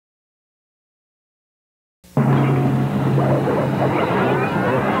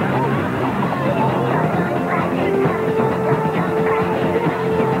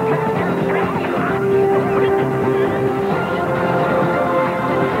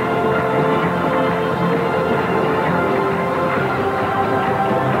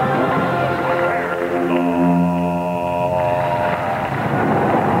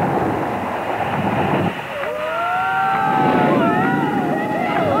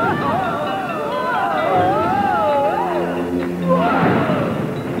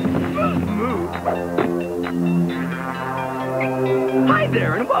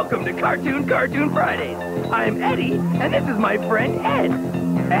Welcome to Cartoon Fridays. I'm Eddy, and this is my friend Ed.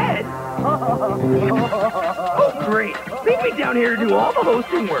 Ed? Oh, great. Leave me down here to do all the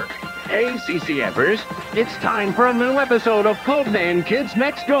hosting work. Hey, CCFers, it's time for a new episode of Codename Kids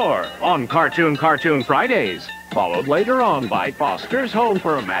Next Door on Cartoon Fridays, followed later on by Foster's Home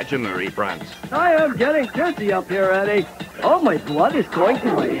for Imaginary Friends. I am getting dizzy up here, Eddy. Oh, my blood is going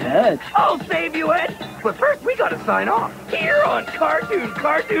to my head. I'll save you, Ed. But first, we gotta sign off here on Cartoon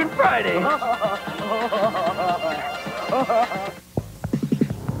Fridays.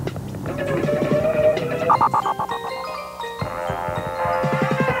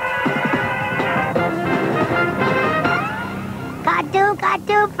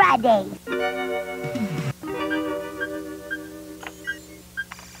 Cartoon Fridays.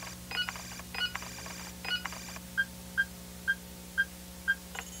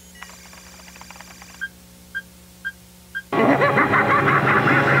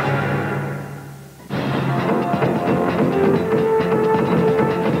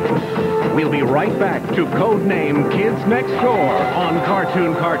 We'll be right back to Codename Kids Next Door on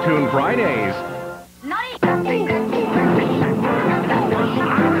Cartoon Fridays.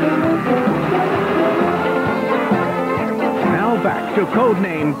 Now back to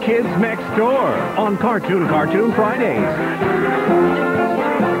Codename Kids Next Door on Cartoon Fridays.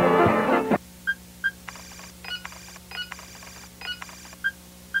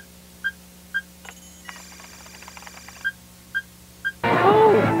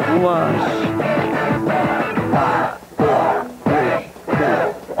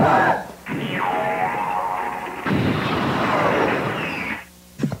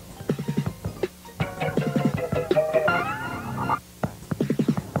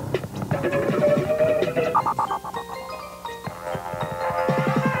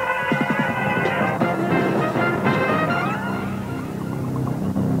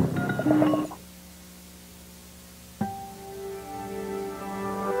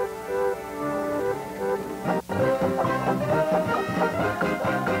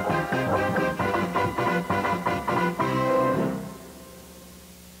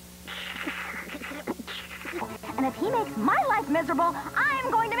 And if he makes my life miserable,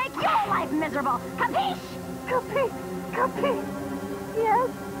 I'm going to make your life miserable. Capiche? Capiche? Yes?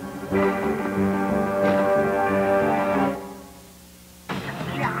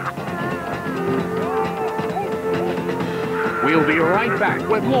 We'll be right back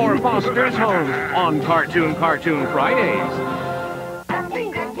with more Foster's Home on Cartoon Fridays.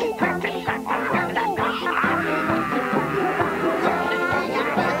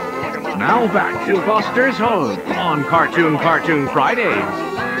 Now back to Foster's Home on Cartoon Fridays.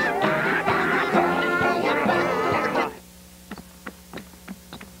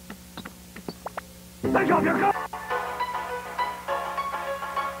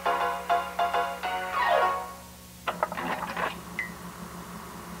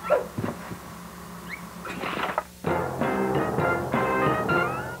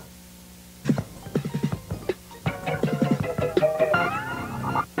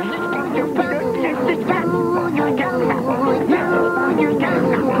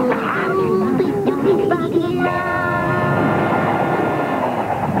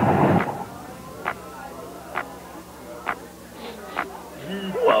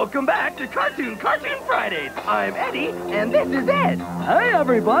 Welcome back to Cartoon Fridays. I'm Eddy, and this is Ed. Hey,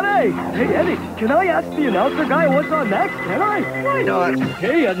 everybody. Hey, Eddy, can I ask the announcer guy what's on next? Can I? Why not?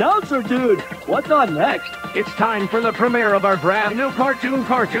 Hey, announcer dude, what's on next? It's time for the premiere of our brand new cartoon,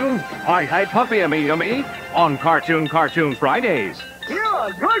 Hi Puffy, AmiYumi, on Cartoon Fridays. Here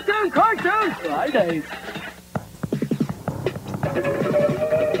on Cartoon Fridays.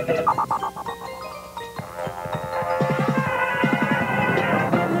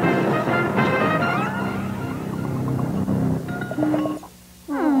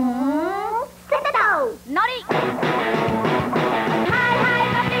 Naughty! Hi,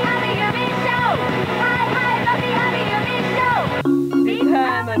 Puffy, AmiYumi show! Hi, Puffy, AmiYumi show! Big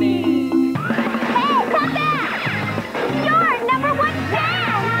Harmony! Hey, come back! Your number one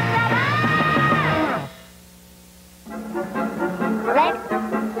fan! Red,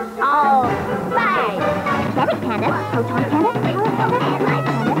 all five. Static Panda, Proton Panda, and Light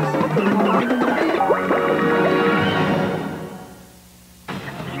Panda.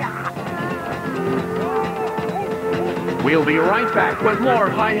 We'll be right back with more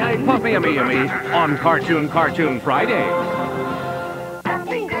Hi Puffy, AmiYumi on Cartoon Fridays.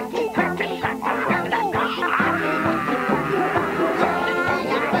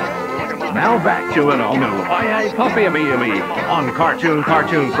 Now back to an all-new Hi Puffy, AmiYumi on Cartoon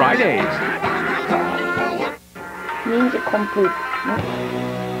Fridays. Music complete.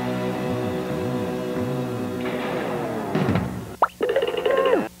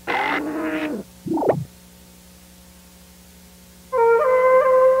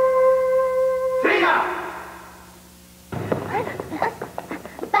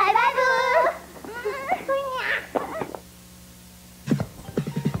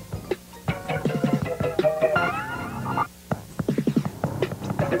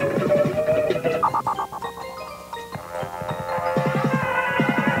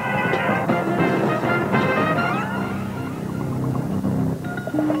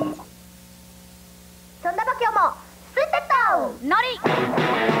 そんな今日もスイットノリ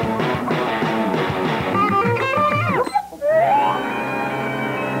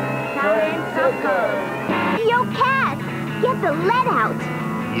Yo, Cat! Get the lead out!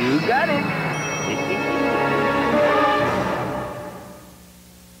 You got it.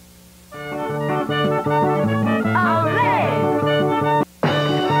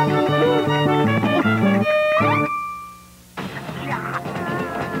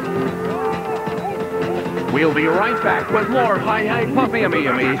 We'll be right back with more Hi Puffy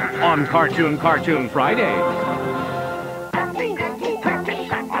AmiYumi on Cartoon Fridays.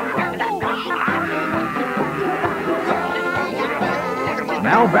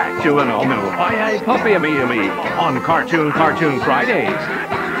 Now back to an all-new Hi Puffy AmiYumi on Cartoon Fridays.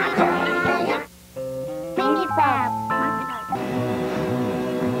 Sing it, Fab.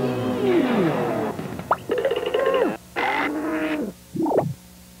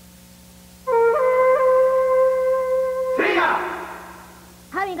 See ya!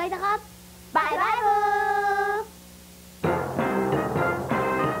 ハミがいたかバイバイブー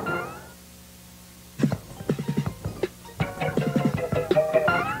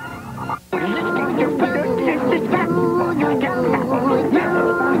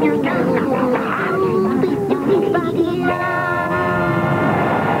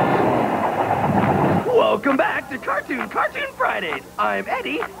Welcome back to Cartoon Fridays. I'm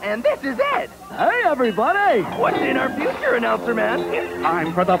Eddie, and this is Ed. Hey, everybody! What's in our future, announcer man? It's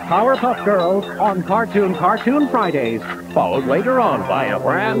time for the Powerpuff Girls on Cartoon Fridays, followed later on by a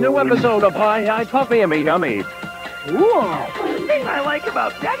brand new episode of Hi Puffy AmiYumi. Whoa! The thing I like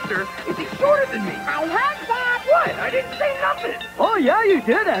about Dexter is he's shorter than me. I heard that! What? I didn't say nothing. Oh, yeah, you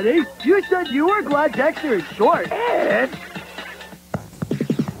did, Eddie. You said you were glad Dexter is short. Ed!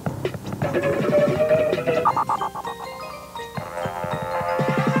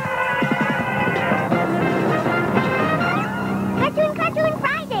 Cartoon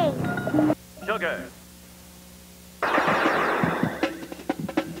Friday! Sugar.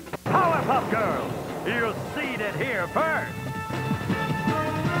 Powerpuff Girls, you'll see it here first.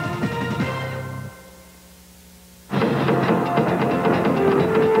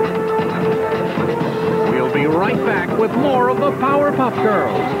 We'll be right back with more of the Powerpuff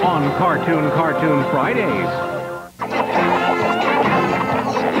Girls on Cartoon Fridays.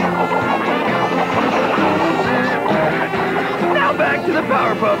 Now back to the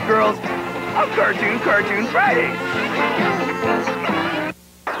Powerpuff Girls of Cartoon Fridays.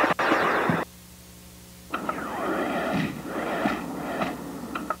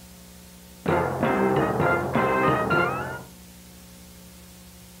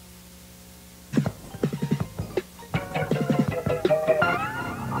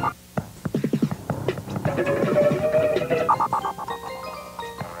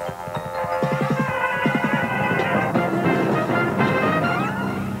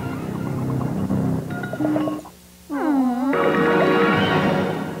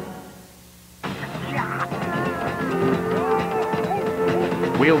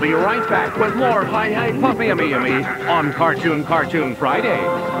 We'll be right back with more Hi Puffy AmiYumi on Cartoon Fridays.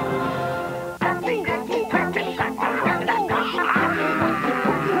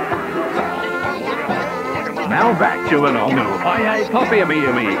 Now back to an all-new Hi Puffy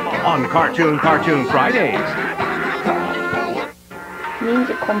AmiYumi on Cartoon Fridays.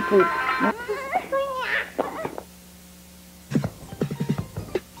 Ninja complete.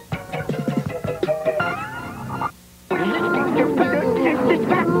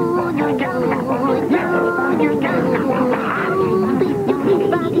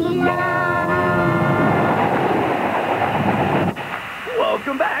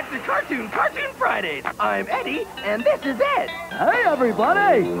 Welcome back to Cartoon Fridays. I'm Eddie, and this is Ed. Hey,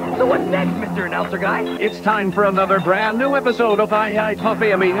 everybody! So what's next, Mr. Announcer Guy? It's time for another brand new episode of Hi Puffy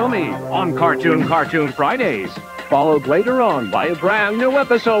AmiYumi on Cartoon Fridays, followed later on by a brand new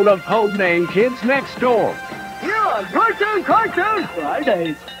episode of Codename Kids Next Door. Here on Cartoon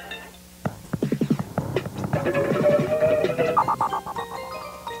Fridays.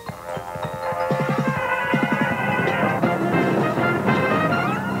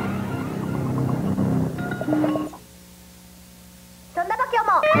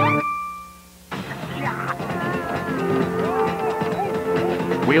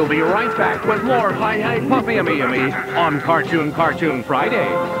 We'll be right back with more Hi Puffy AmiYumi on Cartoon Fridays.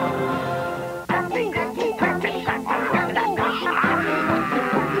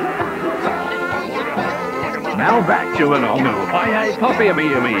 Now back to an all-new Hi Puffy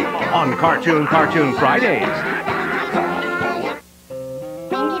AmiYumi on Cartoon Fridays.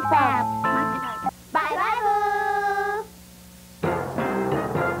 Sing it, Fab. Bye bye boo.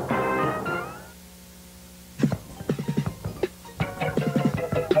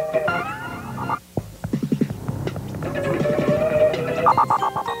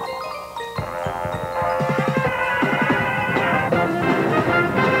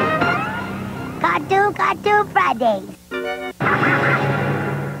 Cartoon Fridays.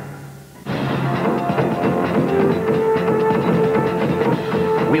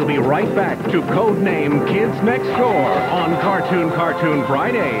 We'll be right back to Codename Kids Next Door on Cartoon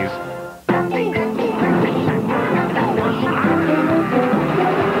Fridays.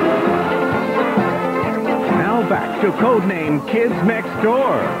 Now back to Codename Kids Next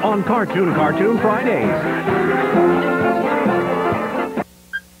Door on Cartoon Fridays.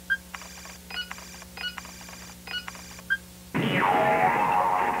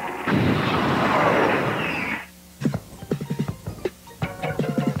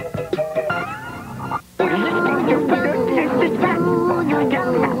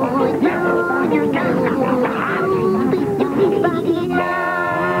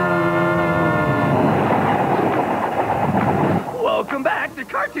 Welcome back to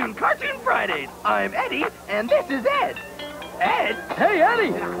Cartoon Fridays. I'm Eddie, and this is Ed. Ed? Hey,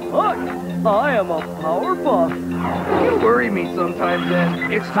 Eddie! Look, I am a Powerpuff. You worry me sometimes,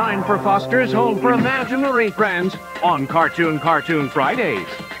 Ed. It's time for Foster's Home for Imaginary Friends on Cartoon Fridays,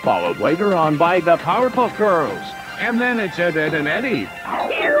 followed later on by the Powerpuff Girls. And then it's Ed, and Eddie.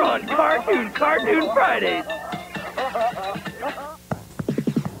 Here on Cartoon Fridays.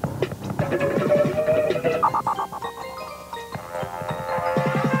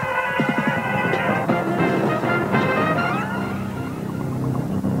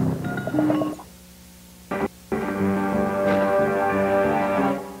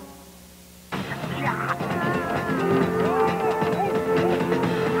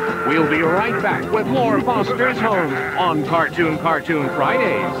 We'll be right back with more Foster's Home on Cartoon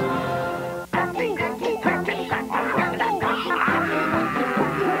Fridays.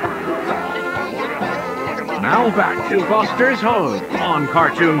 Now back to Foster's Home on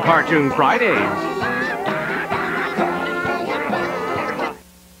Cartoon Fridays.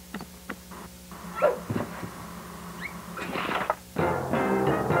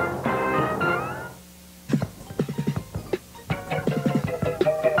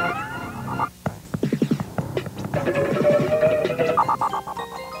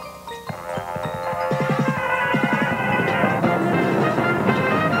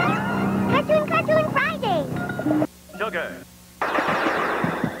 Cartoon Fridays. Sugar.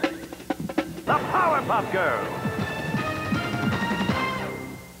 The Powerpuff Girls.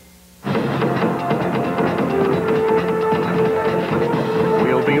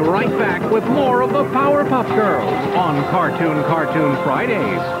 We'll be right back with more of the Powerpuff Girls on Cartoon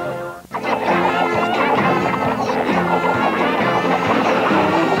Fridays.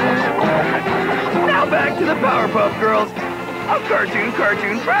 Now back to the Powerpuff Girls on Cartoon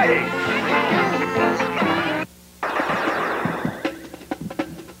Fridays.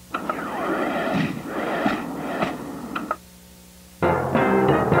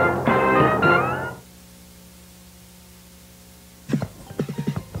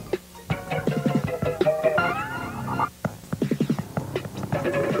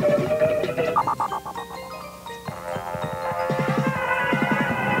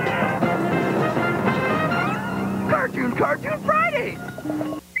 Cartoon Fridays!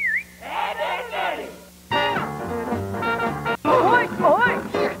 Eddie! Oink, oink!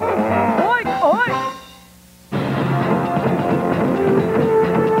 Oink, oink!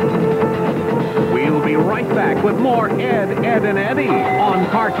 We'll be right back with more Ed, and Eddie on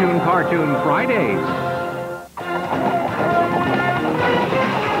Cartoon Fridays.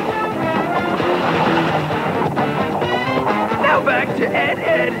 Now back to Ed,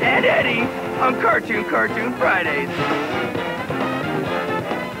 and Eddie on Cartoon Fridays.